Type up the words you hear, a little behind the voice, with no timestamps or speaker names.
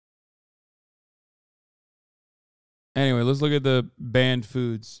Anyway, let's look at the banned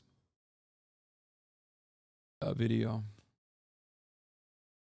foods video.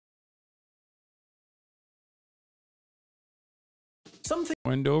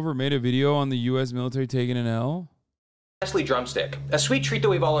 Wendover made a video on the U.S. military taking an L. Nestle drumstick, a sweet treat that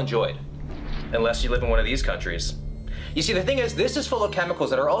we've all enjoyed. Unless you live in one of these countries. You see, the thing is, this is full of chemicals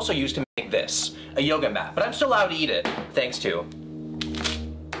that are also used to make this, a yoga mat, but I'm still allowed to eat it, thanks to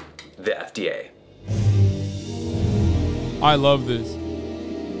the FDA. I love this.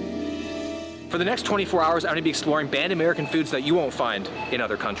 For the next 24 hours, I'm going to be exploring banned American foods that you won't find in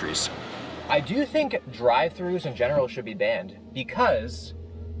other countries. I do think drive-thrus in general should be banned because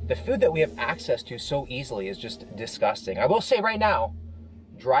the food that we have access to so easily is just disgusting. I will say right now,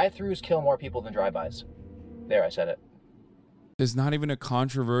 drive-thrus kill more people than drive-bys. There, I said it. It's not even a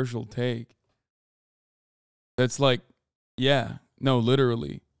controversial take. That's like, yeah, no,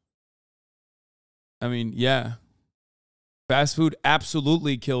 literally. I mean, yeah. Fast food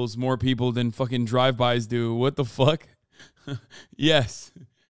absolutely kills more people than fucking drive-bys do. What the fuck? Yes.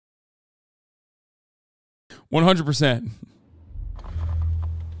 100%.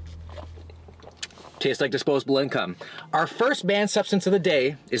 Tastes like disposable income. Our first banned substance of the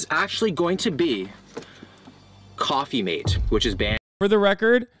day is actually going to be Coffee Mate, which is banned. For the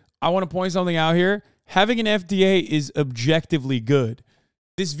record, I want to point something out here. Having an FDA is objectively good.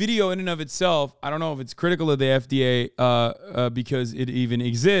 This video in and of itself, I don't know if it's critical of the FDA because it even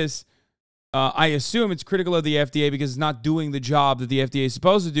exists. I assume it's critical of the FDA because it's not doing the job that the FDA is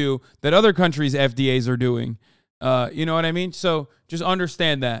supposed to do that other countries' FDAs are doing. You know what I mean? So just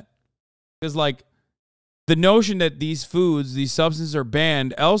understand that. Because like the notion that these foods, these substances are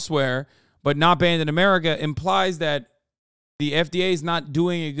banned elsewhere, but not banned in America implies that the FDA is not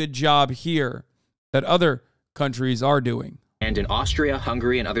doing a good job here that other countries are doing. And in Austria,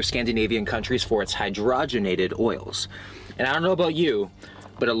 Hungary, and other Scandinavian countries for its hydrogenated oils. And I don't know about you,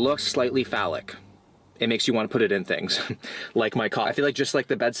 but it looks slightly phallic. It makes you want to put it in things, like my coffee. I feel like just like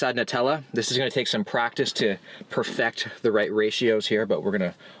the bedside Nutella, this is going to take some practice to perfect the right ratios here, but we're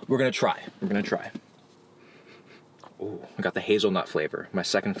gonna try. We're gonna try. Ooh, I got the hazelnut flavor, my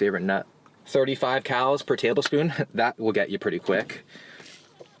second favorite nut. 35 calories per tablespoon. That will get you pretty quick.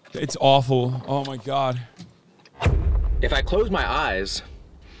 It's awful. Oh my God. If I close my eyes,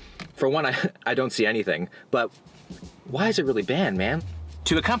 for one, I don't see anything, but why is it really banned, man?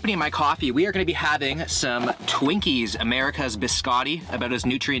 To accompany my coffee, we are going to be having some Twinkies, America's biscotti, about as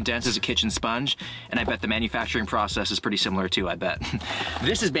nutrient dense as a kitchen sponge, and I bet the manufacturing process is pretty similar too, I bet.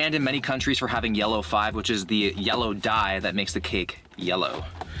 This is banned in many countries for having yellow 5, which is the yellow dye that makes the cake yellow.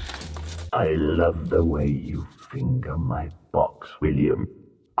 I love the way you finger my box, William.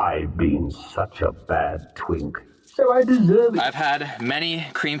 I've been such a bad twink, so I deserve it. I've had many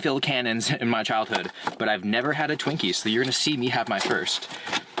cream-filled cannons in my childhood, but I've never had a Twinkie, so you're gonna see me have my first.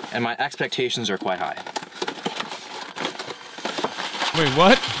 And my expectations are quite high. Wait,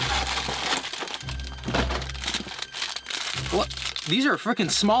 what? What? These are freaking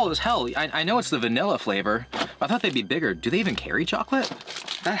small as hell. I know it's the vanilla flavor. I thought they'd be bigger. Do they even carry chocolate?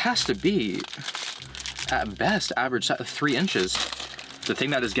 That has to be, at best, average 3 inches. The thing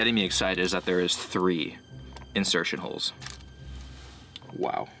that is getting me excited is that there is 3 insertion holes.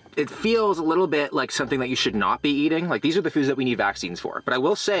 Wow. It feels a little bit like something that you should not be eating. Like, these are the foods that we need vaccines for. But I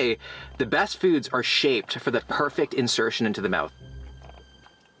will say, the best foods are shaped for the perfect insertion into the mouth.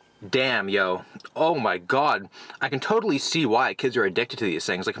 Damn, yo. Oh my God. I can totally see why kids are addicted to these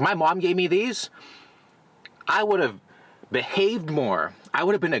things. Like, if my mom gave me these, I would have behaved more. I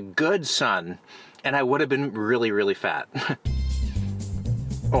would have been a good son, and I would have been really, really fat.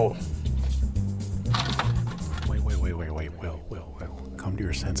 Oh. Wait, Will. Come to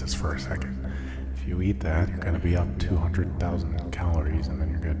your senses for a second. If you eat that, you're gonna be up 200,000 calories, and then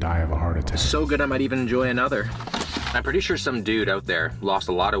you're gonna die of a heart attack. So good I might even enjoy another. I'm pretty sure some dude out there lost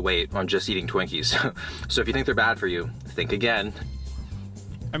a lot of weight on just eating Twinkies. So if you think they're bad for you, think again.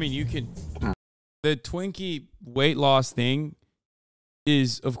 I mean, you can... The Twinkie weight loss thing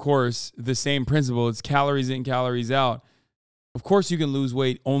is, of course, the same principle. It's calories in, calories out. Of course you can lose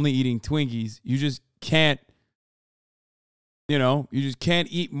weight only eating Twinkies. You just can't, you know, you just can't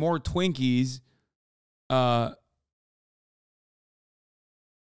eat more Twinkies. What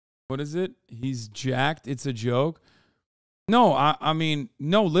is it? He's jacked. It's a joke. No, I mean,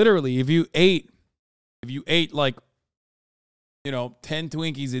 no, literally, if you ate like, you know, 10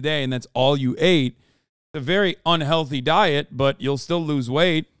 Twinkies a day and that's all you ate, it's a very unhealthy diet, but you'll still lose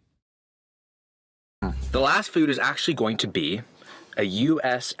weight. The last food is actually going to be a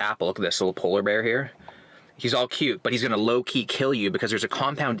U.S. apple. Look at this little polar bear here. He's all cute, but he's gonna low-key kill you because there's a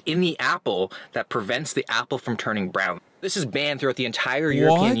compound in the apple that prevents the apple from turning brown. This is banned throughout the entire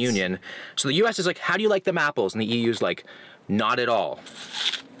European Union. So the US is like, how do you like them apples? And the EU's like, not at all.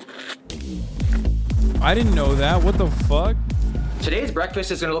 I didn't know that. What the fuck? Today's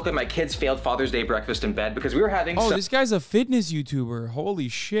breakfast is gonna look like my kid's failed Father's Day breakfast in bed because we were having this guy's a fitness YouTuber. Holy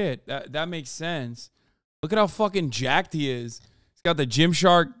shit. That makes sense. Look at how fucking jacked he is. He's got the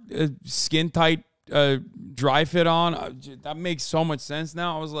Gymshark skin tight dry fit on. That makes so much sense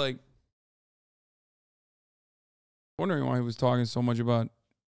now. I was like wondering why he was talking so much about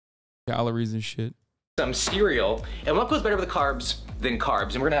calories and shit. Some cereal, and what goes better with carbs than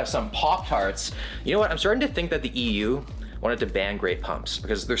carbs? And we're gonna have some Pop-Tarts. You know what? I'm starting to think that the EU wanted to ban grape pumps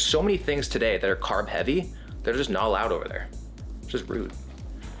because there's so many things today that are carb heavy that are just not allowed over there. It's just rude.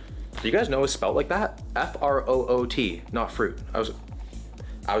 Do you guys know it's spelled like that? F-R-O-O-T, not fruit. I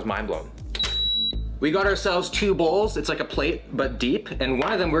was mind blown. We got ourselves 2 bowls. It's like a plate, but deep. And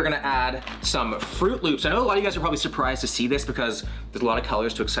one of them, we're gonna add some Fruit Loops. I know a lot of you guys are probably surprised to see this because there's a lot of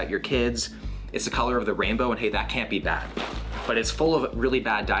colors to excite your kids. It's the color of the rainbow, and hey, that can't be bad. But it's full of really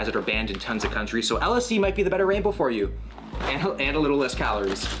bad dyes that are banned in tons of countries, so LSD might be the better rainbow for you. And a little less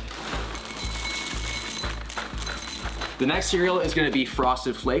calories. The next cereal is gonna be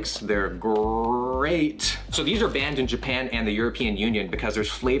Frosted Flakes. They're great. So these are banned in Japan and the European Union because there's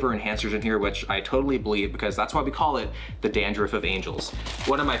flavor enhancers in here, which I totally believe because that's why we call it the dandruff of angels.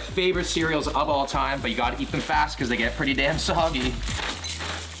 One of my favorite cereals of all time, but you gotta eat them fast because they get pretty damn soggy.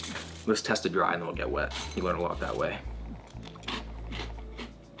 Let's test it dry and then we'll get wet. You learn a lot that way.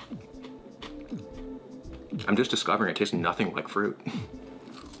 I'm just discovering it tastes nothing like fruit.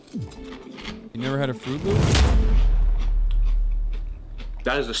 You never had a Fruit Loop?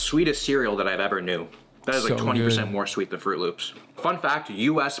 That is the sweetest cereal that I've ever knew. That is like 20% more sweet than Fruit Loops. Fun fact,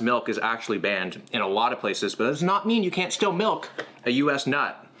 US milk is actually banned in a lot of places, but that does not mean you can't still milk a US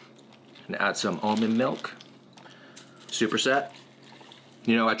nut. And add some almond milk. Superset.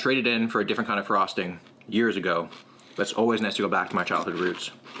 You know, I traded in for a different kind of frosting years ago. But it's always nice to go back to my childhood roots.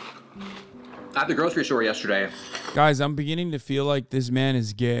 At the grocery store yesterday. Guys, I'm beginning to feel like this man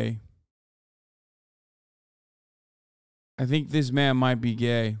is gay. I think this man might be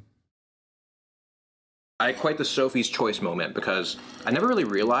gay. I had quite the Sophie's Choice moment because I never really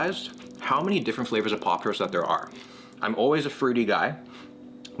realized how many different flavors of Pop-Tarts that there are. I'm always a fruity guy,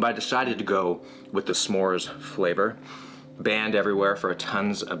 but I decided to go with the s'mores flavor. Banned everywhere for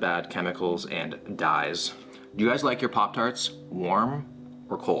tons of bad chemicals and dyes. Do you guys like your Pop-Tarts warm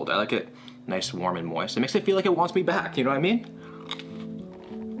or cold? I like it nice, warm, and moist. It makes it feel like it wants me back, you know what I mean?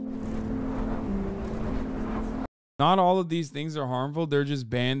 Not all of these things are harmful. They're just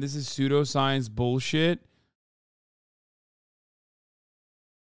banned. This is pseudoscience bullshit.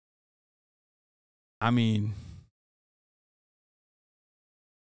 I mean,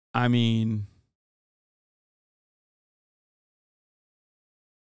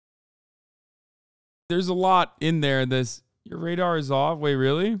 there's a lot in there. Your radar is off. Wait,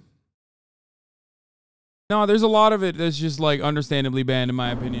 really? No, there's a lot of it that's just like understandably banned in my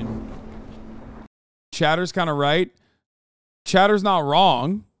opinion. Chatter's kind of right. Chatter's not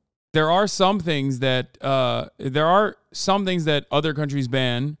wrong. There are some things that other countries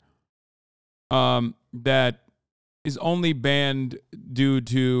ban that is only banned due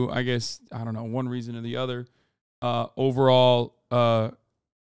to, I guess, I don't know, one reason or the other. Overall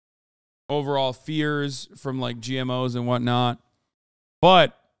fears from like GMOs and whatnot.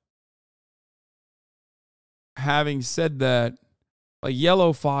 But having said that, like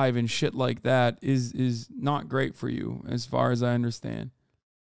Yellow 5 and shit like that is not great for you, as far as I understand.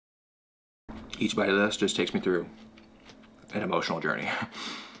 Each bite of this just takes me through an emotional journey.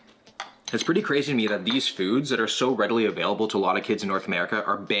 It's pretty crazy to me that these foods that are so readily available to a lot of kids in North America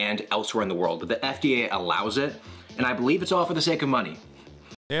are banned elsewhere in the world, but the FDA allows it, and I believe it's all for the sake of money.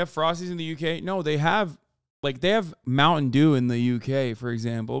 They have Frosties in the UK? No, they have Mountain Dew in the UK, for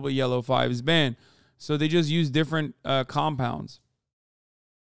example, but Yellow 5 is banned. So they just use different compounds.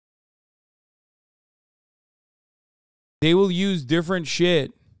 They will use different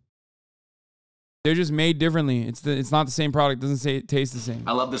shit. They're just made differently. It's not the same product. It doesn't taste the same.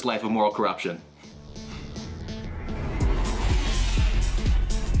 I love this life of moral corruption.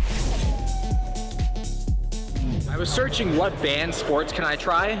 I was searching what banned sports can I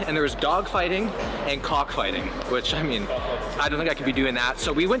try, and there was dog fighting and cockfighting, which, I mean, I don't think I could be doing that.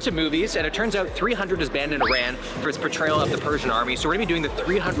 So we went to movies, and it turns out 300 is banned in Iran for its portrayal of the Persian army. So we're gonna be doing the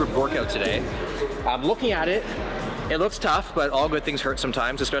 300 workout today. I'm looking at it, It looks tough, but all good things hurt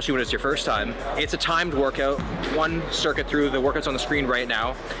sometimes, especially when it's your first time. It's a timed workout, one circuit through the workouts on the screen right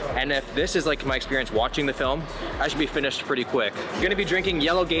now. And if this is like my experience watching the film, I should be finished pretty quick. You're gonna be drinking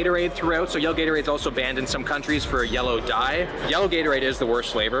yellow Gatorade throughout, so yellow Gatorade is also banned in some countries for yellow dye. Yellow Gatorade is the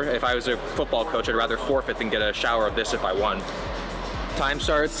worst flavor. If I was a football coach, I'd rather forfeit than get a shower of this if I won. Time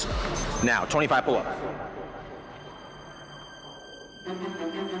starts now, 25 pull-ups.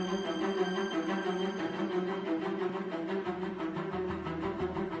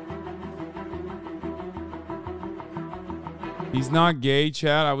 He's not gay,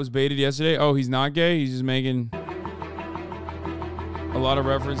 chat. I was baited yesterday. Oh, he's not gay? He's just making a lot of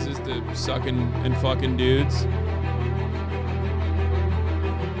references to sucking and fucking dudes.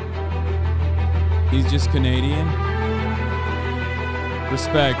 He's just Canadian.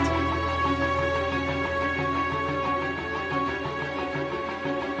 Respect.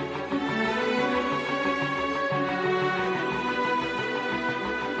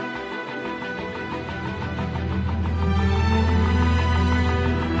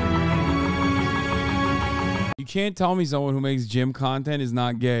 You can't tell me someone who makes gym content is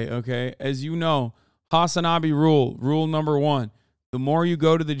not gay, okay? As you know, HasanAbi rule number 1. The more you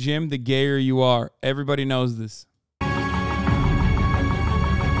go to the gym, the gayer you are. Everybody knows this.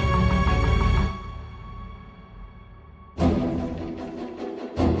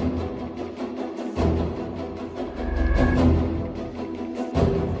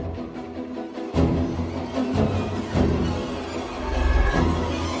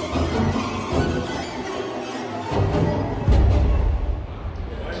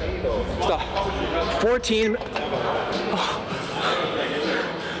 So,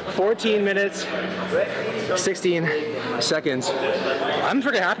 14 minutes, 16 seconds. I'm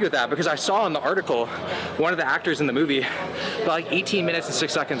pretty happy with that because I saw in the article one of the actors in the movie like 18 minutes and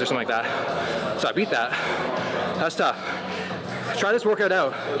 6 seconds or something like that. So I beat that. That's tough. Try this workout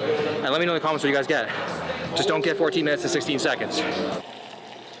out and let me know in the comments what you guys get. Just don't get 14 minutes and 16 seconds.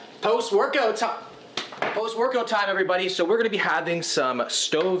 Post-workout time, everybody. So we're gonna be having some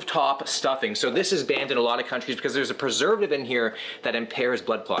stovetop stuffing. So this is banned in a lot of countries because there's a preservative in here that impairs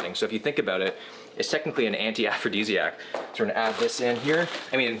blood clotting. So if you think about it, it's technically an anti-aphrodisiac. So we're gonna add this in here.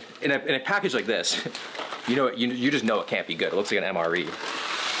 I mean, in a package like this, you just know it can't be good. It looks like an MRE.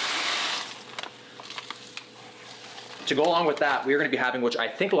 To go along with that, we're gonna be having, which I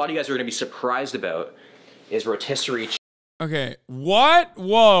think a lot of you guys are gonna be surprised about, is rotisserie. Okay, what?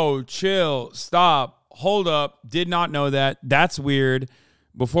 Whoa, chill, stop. Hold up. Did not know that. That's weird.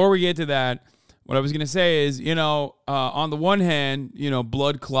 Before we get to that, what I was going to say is, on the one hand,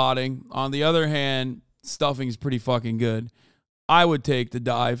 blood clotting. On the other hand, stuffing is pretty fucking good. I would take the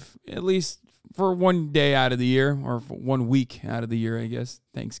dive, at least for one day out of the year, or for 1 week out of the year, I guess.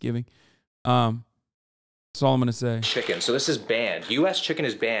 Thanksgiving. That's all I'm going to say. Chicken. So this is banned. U.S. chicken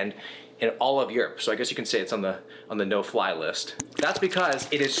is banned in all of Europe. So I guess you can say it's on the no-fly list. That's because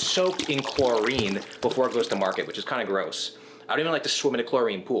it is soaked in chlorine before it goes to market, which is kind of gross. I don't even like to swim in a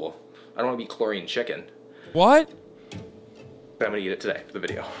chlorine pool. I don't want to be chlorine chicken. What? But I'm gonna eat it today for the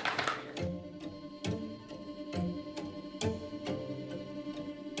video.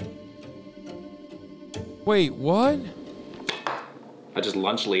 Wait, what? I just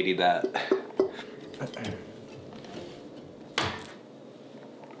lunch ladied that.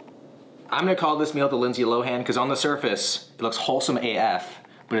 I'm gonna call this meal the Lindsay Lohan because on the surface, it looks wholesome AF,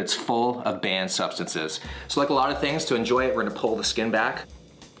 but it's full of banned substances. So like a lot of things, to enjoy it, we're gonna pull the skin back.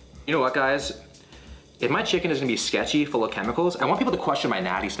 You know what, guys? If my chicken is gonna be sketchy, full of chemicals, I want people to question my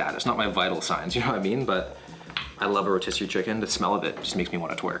natty status, not my vital signs, you know what I mean? But I love a rotisserie chicken. The smell of it just makes me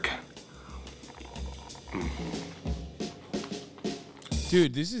want to twerk.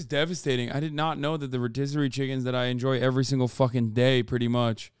 Dude, this is devastating. I did not know that the rotisserie chickens that I enjoy every single fucking day, pretty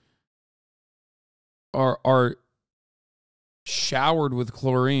much, are showered with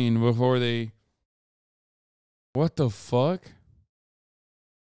chlorine before they... What the fuck?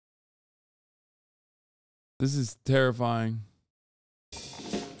 This is terrifying.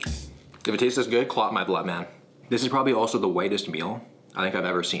 If it tastes this good, clot my blood, man. This is probably also the whitest meal I think I've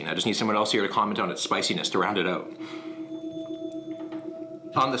ever seen. I just need someone else here to comment on its spiciness to round it out.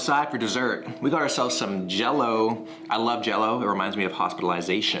 On the side for dessert, we got ourselves some Jell-O. I love Jell-O. It reminds me of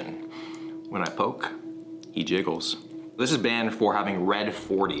hospitalization. When I poke, he jiggles. This is banned for having red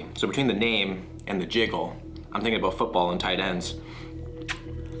 40. So between the name and the jiggle, I'm thinking about football and tight ends.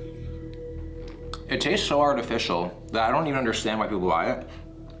 It tastes so artificial that I don't even understand why people buy it.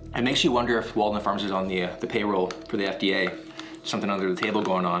 It makes you wonder if Walden Farms is on the payroll for the FDA. Something under the table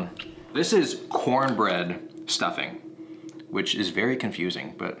going on. This is cornbread stuffing, which is very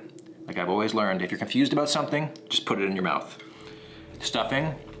confusing, but Like I've always learned, if you're confused about something, just put it in your mouth.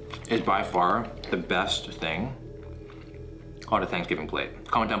 Stuffing is by far the best thing on a Thanksgiving plate.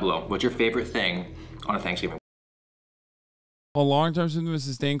 Comment down below, what's your favorite thing on a Thanksgiving plate? A long-term symptom of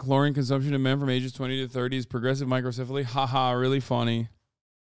sustained chlorine consumption in men from ages 20 to 30 is progressive microcephaly. Haha, really funny.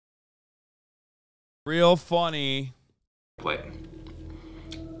 Real funny. Plate.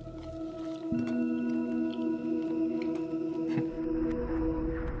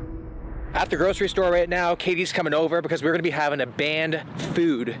 At the grocery store right now, Katie's coming over because we're gonna be having a banned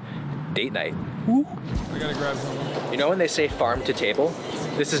food date night. Woo. I gotta grab something. You know when they say farm to table?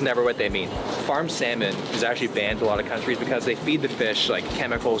 This is never what they mean. Farm salmon is actually banned in a lot of countries because they feed the fish like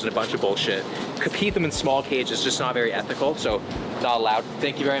chemicals and a bunch of bullshit. Keep them in small cages, just not very ethical, so not allowed.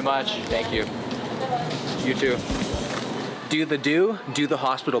 Thank you very much. Thank you. You too. Do the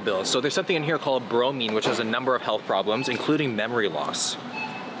hospital bills. So there's something in here called bromine, which has a number of health problems, including memory loss,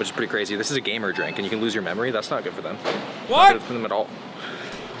 which is pretty crazy. This is a gamer drink and you can lose your memory. That's not good for them. What? Not good for them at all.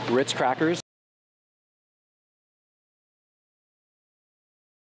 Ritz crackers.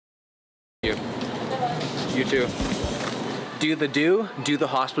 You too. Do the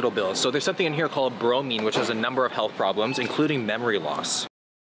hospital bills. So there's something in here called bromine, which has a number of health problems, including memory loss.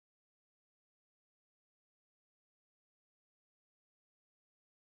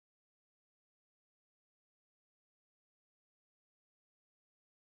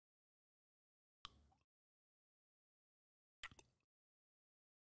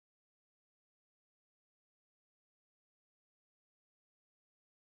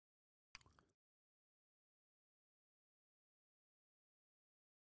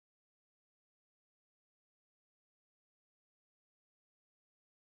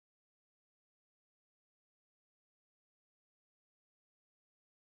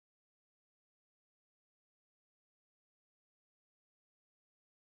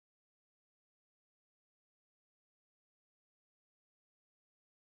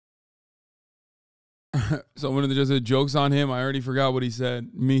 Someone just said jokes on him. I already forgot what he said.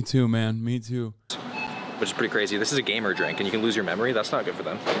 Me too, man. Me too. Which is pretty crazy. This is a gamer drink and you can lose your memory. That's not good for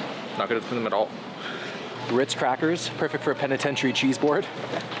them. Not good for them at all. Ritz crackers, perfect for a penitentiary cheese board.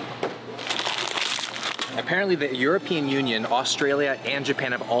 Apparently the European Union, Australia, and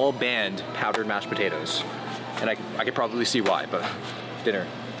Japan have all banned powdered mashed potatoes. And I could probably see why, but dinner.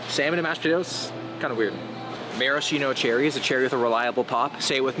 Salmon and mashed potatoes, kind of weird. Maraschino cherries, a cherry with a reliable pop.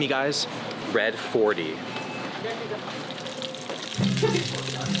 Say it with me, guys. Red 40.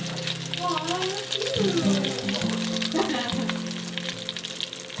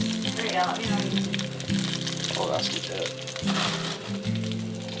 Oh, that's legit.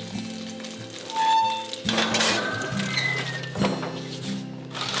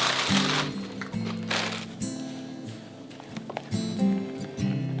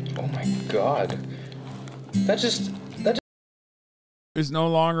 Oh my God. That just It's no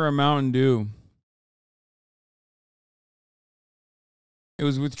longer a Mountain Dew. It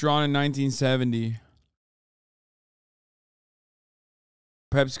was withdrawn in 1970.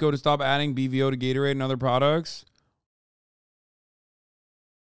 PepsiCo to stop adding BVO to Gatorade and other products.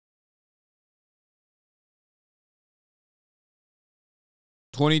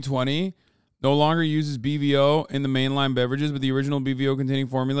 (2020) no longer uses BVO in the mainline beverages, but the original BVO containing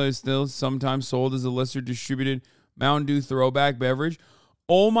formula is still sometimes sold as a lesser distributed Mountain Dew throwback beverage.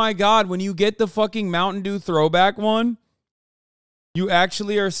 Oh my God, when you get the fucking Mountain Dew throwback one, you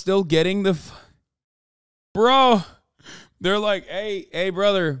actually are still getting the... Bro, they're like, hey,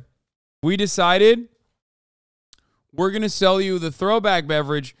 brother, we decided we're going to sell you the throwback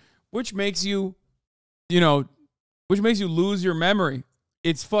beverage, which makes you, which makes you lose your memory.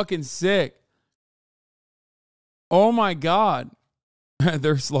 It's fucking sick. Oh my God.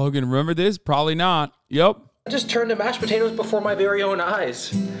 Their slogan, remember this? Probably not. Yep. I just turned to mashed potatoes before my very own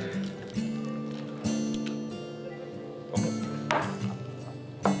eyes.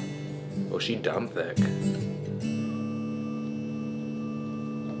 Oh, she dumb thick.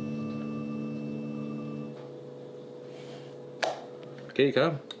 Okay,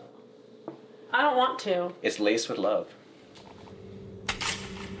 come. I don't want to. It's laced with love.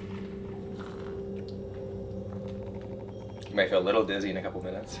 You might feel a little dizzy in a couple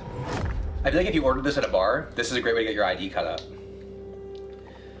minutes. I feel like if you ordered this at a bar, this is a great way to get your ID cut up.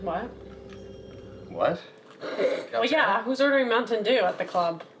 What? What? Well, yeah, who's ordering Mountain Dew at the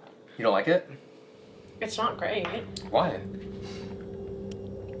club? You don't like it? It's not great. Why?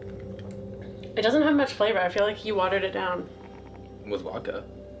 It doesn't have much flavor. I feel like you watered it down. With vodka.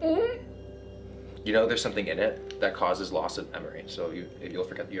 Mm-hmm. You know there's something in it that causes loss of memory, so you'll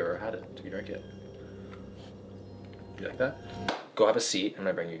forget that you ever had it if you drink it. You like that? Go have a seat. I'm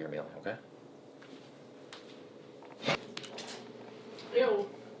gonna bring you your meal, okay? Ew.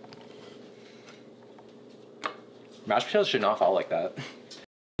 Mashed potatoes should not fall like that.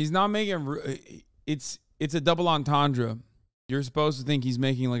 He's not making. It's a double entendre. You're supposed to think he's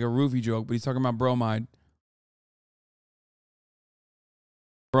making like a roofie joke, but he's talking about bromide,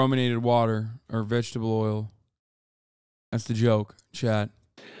 brominated water or vegetable oil. That's the joke, chat.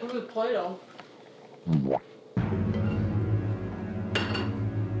 What was Play-Doh?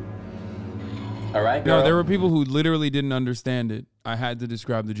 All right, girl. No, there were people who literally didn't understand it. I had to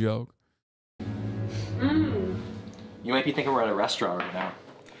describe the joke. You might be thinking we're at a restaurant right now,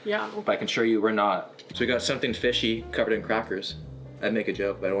 Yeah. but I can assure you we're not. So we got something fishy covered in crackers. I'd make a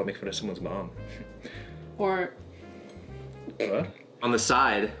joke, but I don't want to make fun of someone's mom. Or What? On the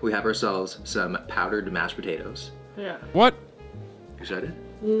side, we have ourselves some powdered mashed potatoes. yeah. What? Excited?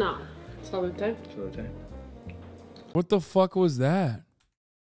 No. Salute. Salute. What the fuck was that?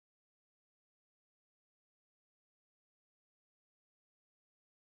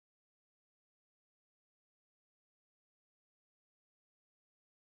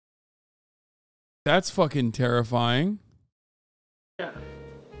 That's fucking terrifying. Yeah.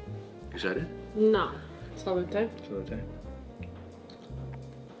 Excited? No. Salute. Salute.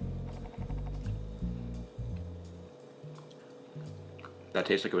 That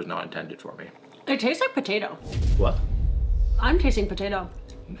tastes like it was not intended for me. It tastes like potato. What? I'm tasting potato.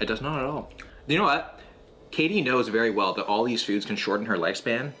 It does not at all. You know what? Katie knows very well that all these foods can shorten her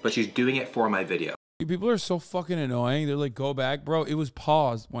lifespan, but she's doing it for my video. People are so fucking annoying. They're like, go back, bro. It was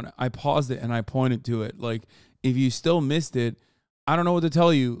paused when I paused it and I pointed to it. Like, if you still missed it, I don't know what to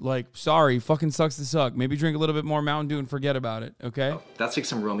tell you. Like, sorry, fucking sucks to suck. Maybe drink a little bit more Mountain Dew and forget about it, okay? Oh, that's like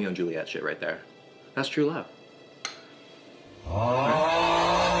some Romeo and Juliet shit right there. That's true love.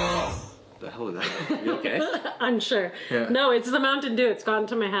 The hell is that? You okay? Unsure. Yeah. No, it's the Mountain Dew. It's gone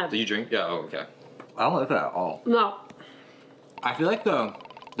to my head. Did you drink? Yeah, oh, okay. I don't like that at all. No. I feel like the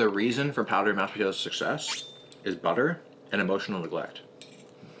reason for powdered mashed potatoes' success is butter and emotional neglect.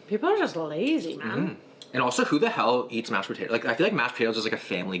 People are just lazy, man. And also, who the hell eats mashed potatoes? Like, I feel like mashed potatoes is like a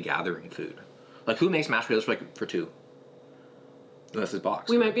family gathering food. Like, who makes mashed potatoes for two? Unless it's boxed.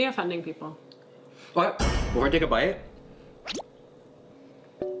 We might be offending people. What? Before I take a bite?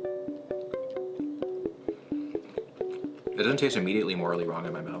 It doesn't taste immediately morally wrong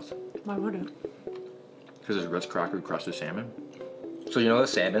in my mouth. Why would it? Because it's Ritz cracker crusted salmon. So you know the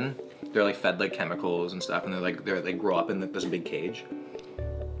salmon? They're like fed like chemicals and stuff, and they grow up in this big cage.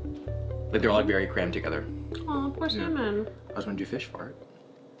 Like they're all like very crammed together. Oh, poor salmon. I was gonna do fish fart.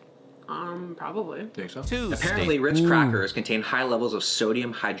 Probably. Think so? Apparently, Ritz crackers contain high levels of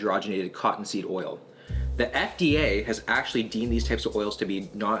sodium hydrogenated cottonseed oil. The FDA has actually deemed these types of oils to be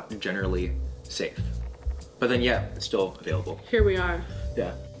not generally safe. But then, yeah, it's still available. Here we are.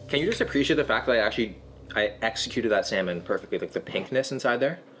 Yeah. Can you just appreciate the fact that I executed that salmon perfectly, like the pinkness inside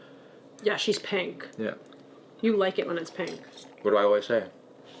there? Yeah, she's pink. Yeah. You like it when it's pink. What do I always say?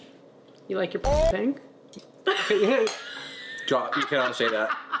 You like your pink? Drop. You cannot say that.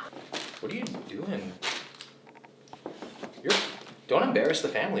 What are you doing? Don't embarrass the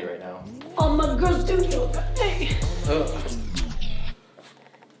family right now. Oh, my girl's studio. Hey.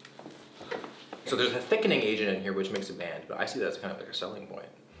 So there's a thickening agent in here which makes it bland, but I see that's kind of like a selling point.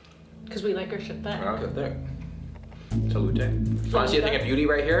 Because we like our shit thick. I like it thick. Salute. You want to see a thing of beauty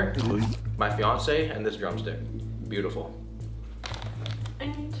right here? My fiance and this drumstick. Beautiful. I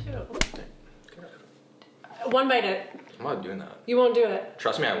need to. One bite it. I'm not doing that. You won't do it.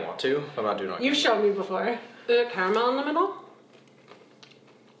 Trust me, I want to. I'm not doing it. You've shown me before. Is there caramel in the middle?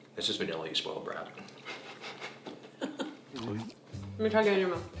 It's just vanilla, you spoiled brat. Let me try getting in your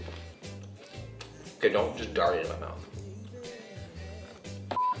mouth. Okay, don't just dart it in my mouth.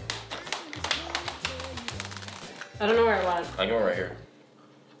 I don't know where it was. I'm going right here.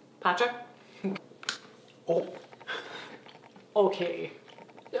 Patrick? Oh. Okay.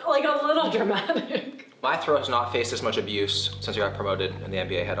 Like a little dramatic. My throat has not faced this much abuse since I got promoted in the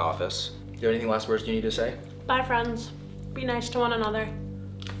NBA head office. Do you have anything last words you need to say? Bye, friends. Be nice to one another.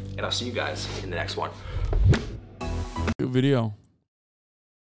 And I'll see you guys in the next one. Good video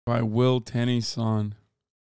by Will Tennyson.